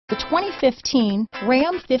The 2015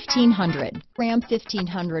 Ram 1500. Ram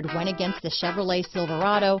 1500 went against the Chevrolet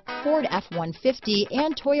Silverado, Ford F-150,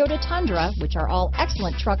 and Toyota Tundra, which are all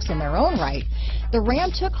excellent trucks in their own right. The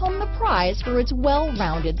Ram took home the prize for its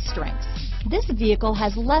well-rounded strengths. This vehicle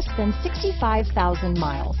has less than 65,000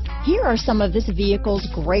 miles. Here are some of this vehicle's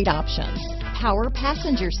great options: power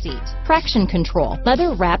passenger seat, traction control,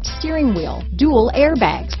 leather-wrapped steering wheel, dual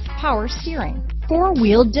airbags, power steering,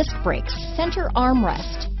 four-wheel disc brakes, center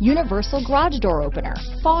armrest, universal garage door opener,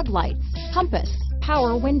 fog lights, compass,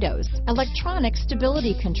 power windows, electronic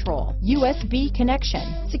stability control, USB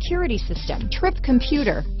connection, security system, trip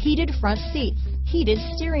computer, heated front seats, heated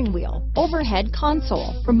steering wheel, overhead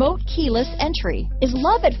console, remote keyless entry. Is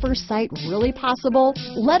love at first sight really possible?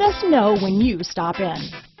 Let us know when you stop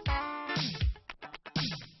in.